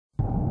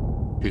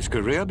His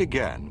career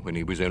began when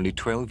he was only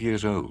 12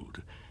 years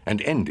old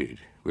and ended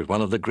with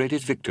one of the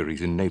greatest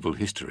victories in naval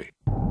history.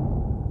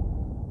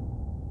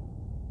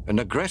 An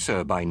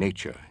aggressor by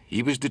nature,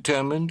 he was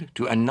determined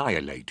to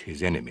annihilate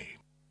his enemy.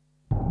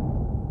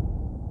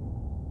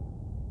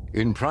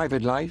 In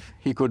private life,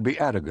 he could be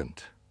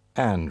arrogant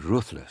and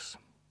ruthless.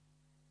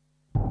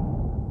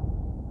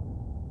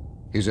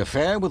 His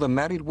affair with a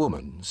married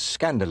woman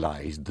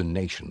scandalized the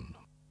nation.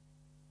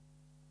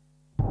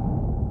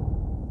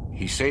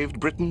 He saved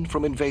Britain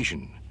from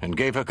invasion and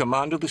gave her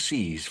command of the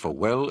seas for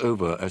well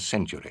over a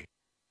century.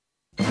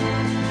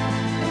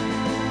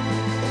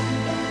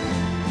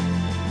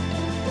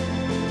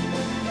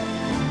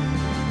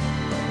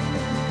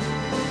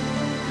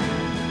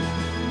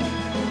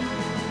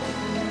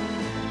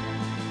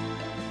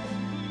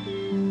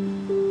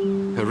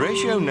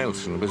 Horatio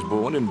Nelson was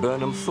born in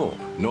Burnham Thorpe,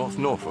 North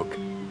Norfolk,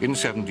 in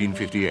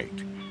 1758,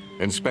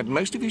 and spent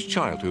most of his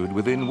childhood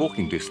within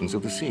walking distance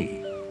of the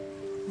sea.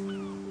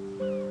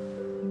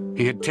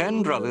 He had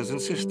 10 brothers and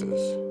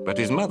sisters, but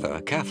his mother,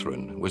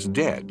 Catherine, was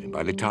dead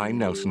by the time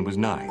Nelson was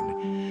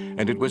 9,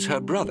 and it was her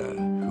brother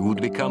who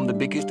would become the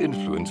biggest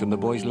influence in the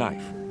boy's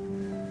life.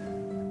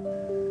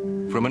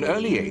 From an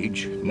early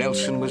age,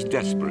 Nelson was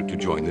desperate to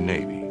join the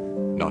Navy,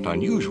 not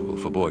unusual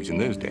for boys in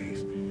those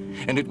days,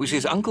 and it was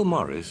his Uncle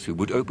Morris who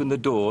would open the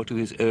door to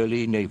his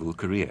early naval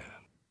career.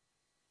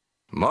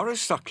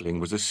 Morris Suckling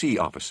was a sea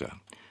officer,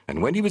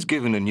 and when he was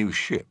given a new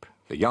ship,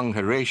 the young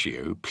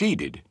Horatio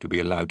pleaded to be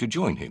allowed to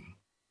join him.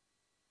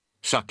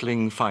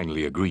 Suckling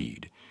finally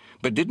agreed,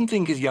 but didn't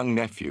think his young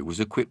nephew was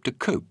equipped to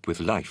cope with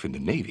life in the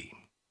Navy.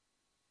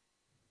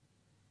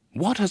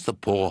 What has the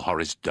poor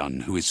Horace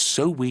done who is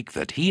so weak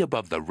that he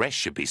above the rest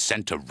should be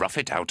sent to rough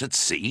it out at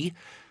sea?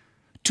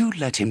 Do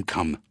let him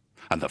come,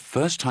 and the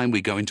first time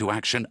we go into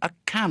action, a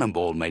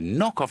cannonball may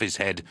knock off his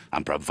head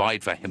and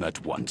provide for him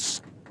at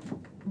once.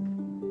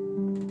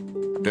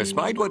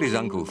 Despite what his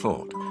uncle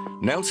thought,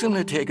 Nelson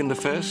had taken the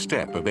first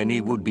step of any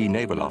would-be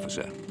naval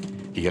officer.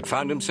 He had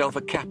found himself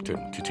a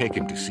captain to take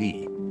him to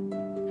sea.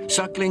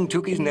 Suckling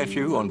took his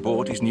nephew on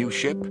board his new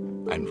ship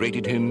and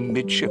rated him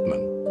midshipman.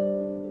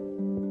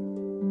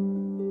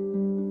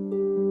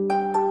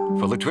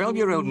 For the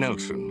 12-year-old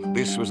Nelson,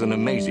 this was an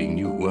amazing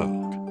new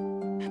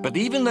world. But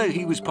even though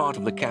he was part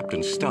of the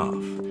captain's staff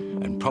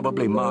and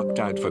probably marked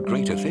out for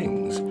greater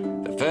things,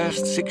 the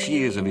first 6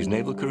 years of his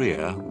naval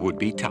career would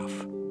be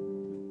tough.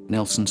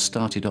 Nelson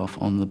started off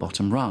on the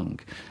bottom rung,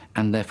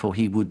 and therefore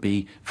he would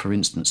be, for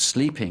instance,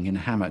 sleeping in a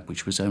hammock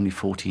which was only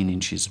 14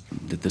 inches,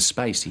 the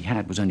space he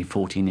had was only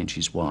 14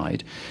 inches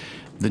wide.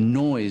 The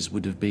noise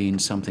would have been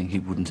something he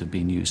wouldn't have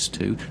been used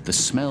to. The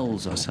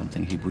smells are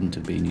something he wouldn't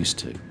have been used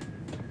to.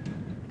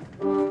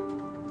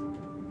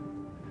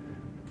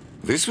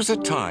 This was a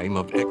time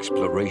of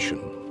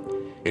exploration.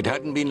 It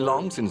hadn't been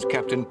long since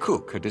Captain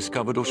Cook had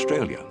discovered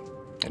Australia,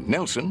 and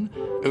Nelson,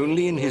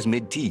 only in his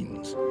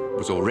mid-teens,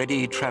 was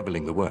already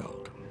traveling the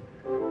world.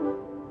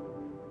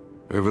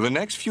 Over the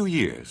next few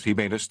years, he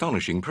made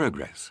astonishing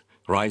progress,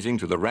 rising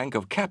to the rank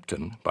of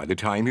captain by the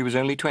time he was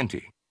only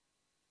 20.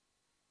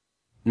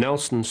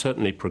 Nelson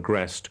certainly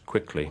progressed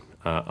quickly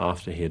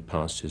after he had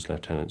passed his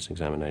lieutenant's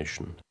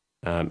examination.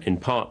 In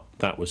part,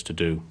 that was to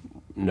do,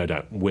 no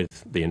doubt,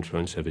 with the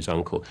influence of his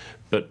uncle,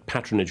 but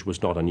patronage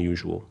was not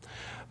unusual.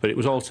 But it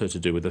was also to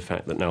do with the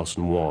fact that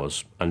Nelson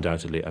was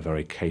undoubtedly a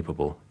very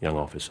capable young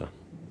officer.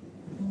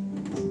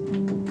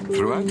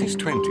 Throughout his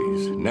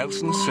 20s,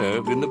 Nelson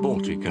served in the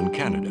Baltic and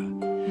Canada,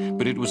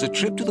 but it was a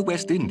trip to the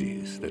West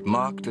Indies that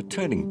marked a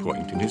turning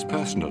point in his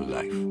personal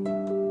life.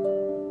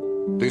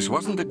 This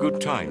wasn't a good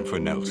time for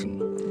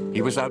Nelson.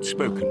 He was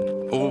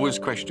outspoken, always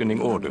questioning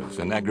orders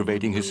and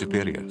aggravating his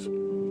superiors.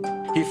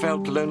 He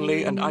felt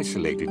lonely and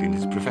isolated in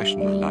his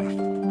professional life,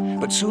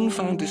 but soon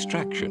found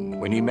distraction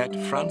when he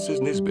met Frances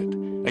Nisbet,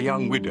 a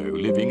young widow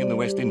living in the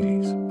West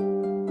Indies.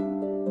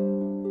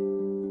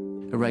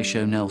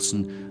 Horatio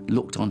Nelson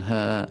looked on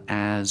her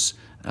as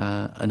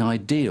an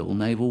ideal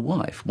naval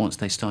wife once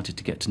they started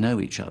to get to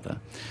know each other.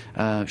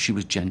 She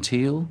was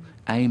genteel,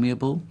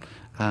 amiable,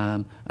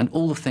 and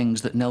all the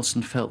things that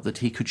Nelson felt that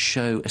he could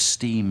show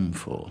esteem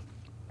for.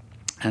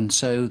 And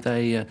so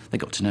they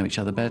got to know each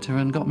other better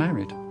and got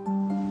married.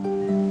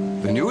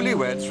 The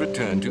newlyweds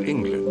returned to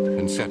England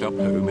and set up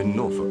home in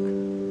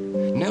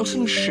Norfolk.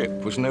 Nelson's ship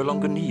was no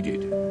longer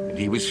needed, and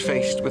he was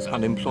faced with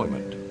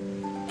unemployment.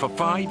 For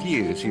 5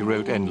 years, he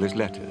wrote endless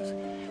letters,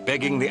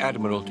 begging the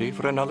Admiralty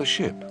for another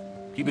ship.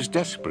 He was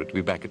desperate to be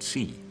back at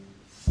sea.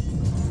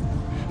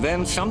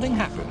 Then something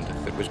happened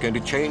that was going to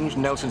change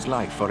Nelson's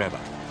life forever: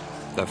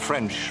 the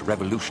French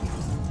Revolution.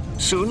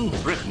 Soon,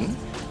 Britain,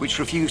 which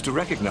refused to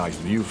recognize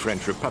the new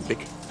French Republic,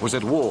 was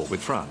at war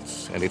with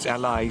France and its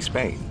ally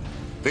Spain.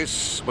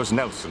 This was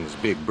Nelson's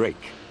big break.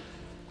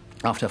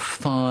 After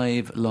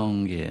 5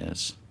 long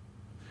years,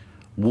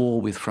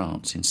 war with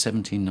France in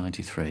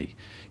 1793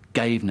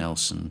 gave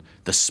Nelson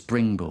the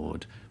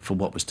springboard for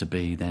what was to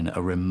be then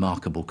a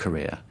remarkable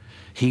career.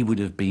 He would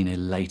have been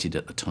elated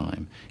at the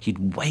time.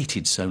 He'd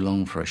waited so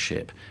long for a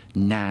ship.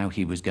 Now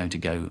he was going to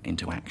go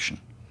into action.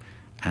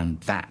 and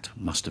that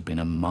must have been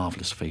a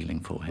marvellous feeling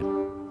for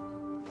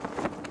him.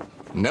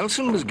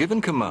 Nelson was given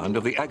command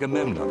of the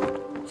Agamemnon,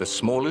 the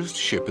smallest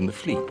ship in the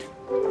fleet.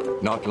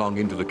 Not long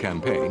into the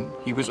campaign,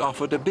 he was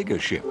offered a bigger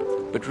ship,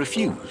 but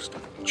refused,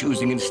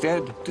 choosing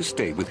instead to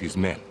stay with his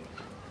men.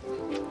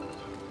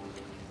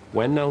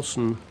 When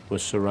Nelson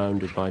was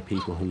surrounded by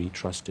people who he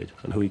trusted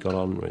and who he got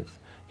on with,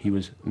 he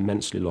was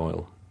immensely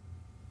loyal.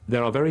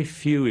 There are very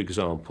few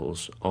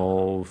examples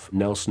of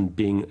Nelson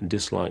being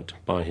disliked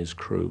by his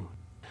crew.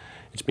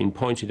 It's been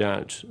pointed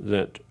out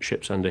that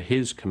ships under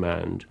his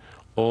command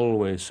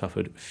always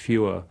suffered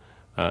fewer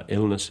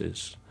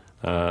illnesses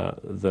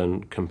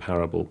than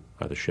comparable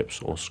either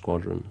ships or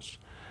squadrons.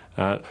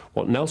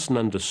 What Nelson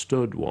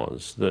understood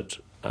was that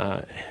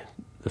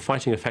the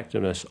fighting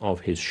effectiveness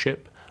of his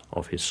ship,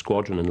 of his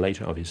squadron, and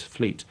later of his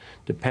fleet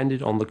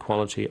depended on the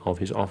quality of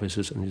his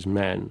officers and his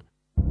men.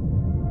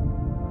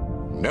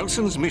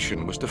 Nelson's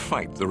mission was to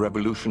fight the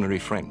revolutionary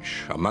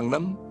French, among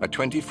them a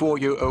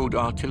 24-year-old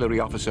artillery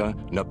officer,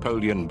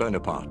 Napoleon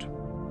Bonaparte.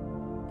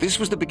 This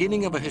was the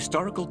beginning of a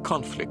historical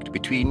conflict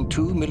between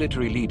two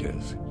military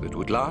leaders that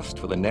would last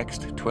for the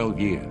next 12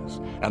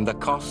 years, and the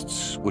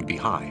costs would be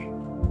high.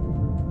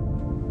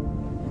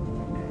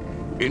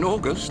 In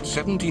August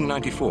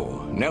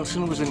 1794,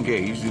 Nelson was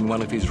engaged in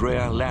one of his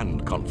rare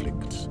land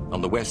conflicts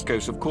on the west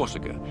coast of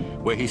Corsica,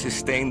 where he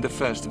sustained the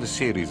first of a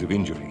series of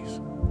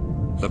injuries.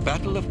 The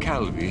Battle of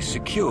Calvi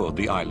secured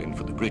the island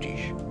for the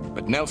British,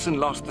 but Nelson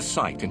lost the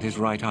sight in his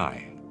right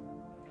eye.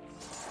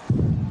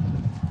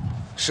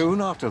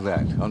 Soon after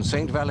that, on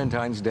St.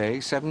 Valentine's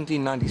Day,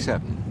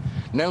 1797,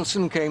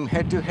 Nelson came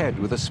head-to-head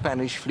with a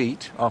Spanish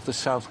fleet off the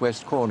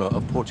southwest corner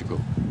of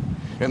Portugal.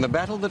 In the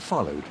battle that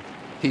followed,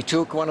 he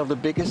took one of the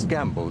biggest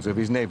gambles of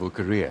his naval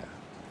career.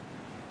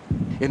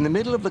 In the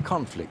middle of the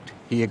conflict,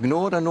 he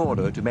ignored an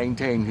order to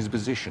maintain his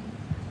position,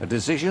 a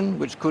decision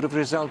which could have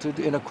resulted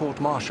in a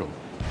court-martial.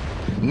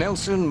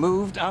 Nelson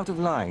moved out of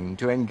line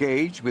to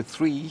engage with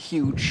 3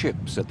 huge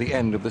ships at the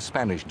end of the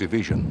Spanish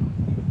division.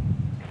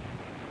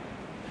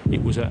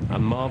 It was a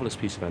marvellous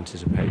piece of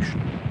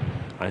anticipation.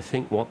 I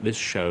think what this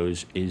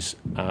shows is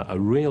a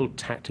real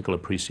tactical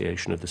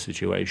appreciation of the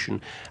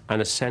situation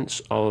and a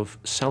sense of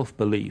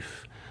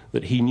self-belief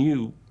that he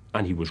knew,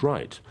 and he was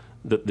right,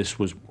 that this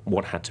was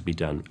what had to be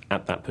done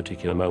at that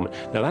particular moment.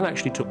 Now, that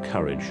actually took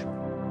courage.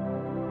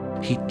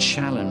 He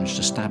challenged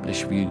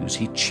established views.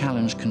 He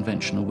challenged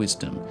conventional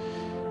wisdom.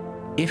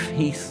 If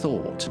he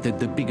thought that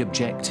the big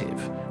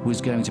objective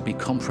was going to be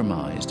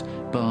compromised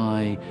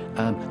by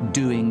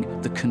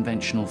doing the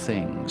conventional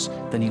things,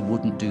 then he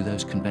wouldn't do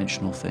those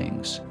conventional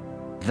things.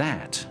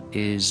 That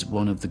is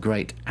one of the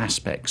great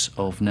aspects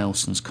of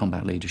Nelson's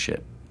combat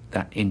leadership,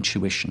 that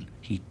intuition.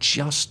 He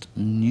just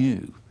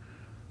knew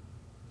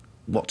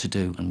what to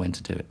do and when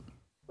to do it.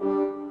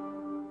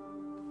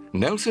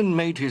 Nelson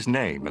made his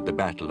name at the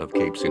Battle of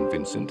Cape St.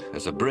 Vincent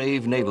as a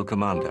brave naval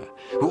commander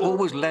who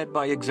always led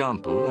by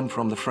example and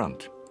from the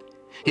front.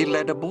 He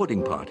led a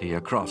boarding party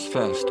across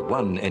first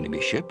one enemy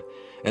ship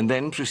and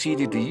then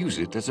proceeded to use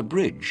it as a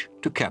bridge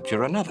to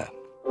capture another.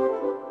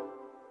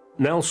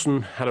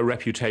 Nelson had a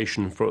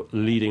reputation for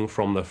leading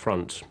from the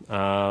front.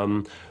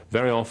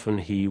 Very often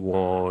he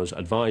was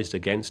advised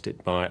against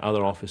it by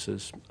other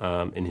officers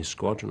in his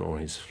squadron or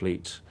his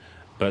fleet.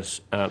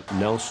 But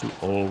Nelson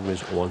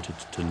always wanted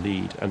to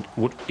lead and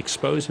would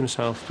expose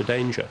himself to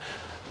danger.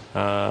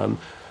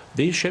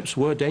 These ships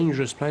were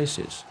dangerous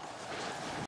places.